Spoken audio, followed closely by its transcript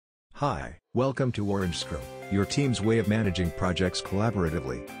Hi, welcome to Orangescrum, your team's way of managing projects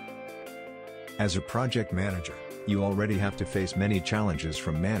collaboratively. As a project manager, you already have to face many challenges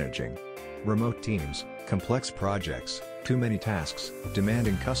from managing remote teams, complex projects, too many tasks,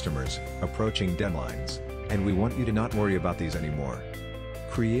 demanding customers, approaching deadlines, and we want you to not worry about these anymore.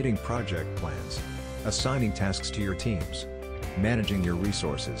 Creating project plans, assigning tasks to your teams, managing your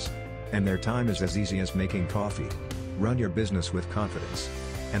resources, and their time is as easy as making coffee. Run your business with confidence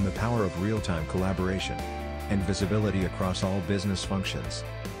and the power of real-time collaboration and visibility across all business functions.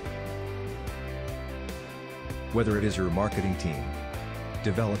 Whether it is your marketing team,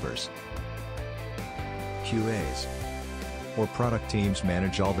 developers, QAs, or product teams,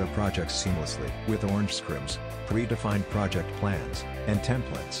 manage all their projects seamlessly. With Orangescrum's predefined project plans and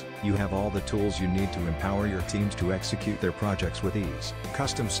templates, you have all the tools you need to empower your teams to execute their projects with ease.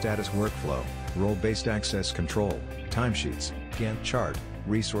 Custom status workflow, role-based access control, timesheets, Gantt chart,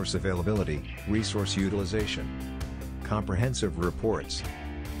 resource availability, resource utilization, comprehensive reports,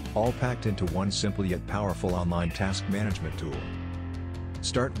 all packed into one simple yet powerful online task management tool.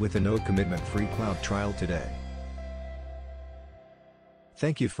 Start with a no-commitment free cloud trial today.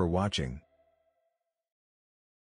 Thank you for watching.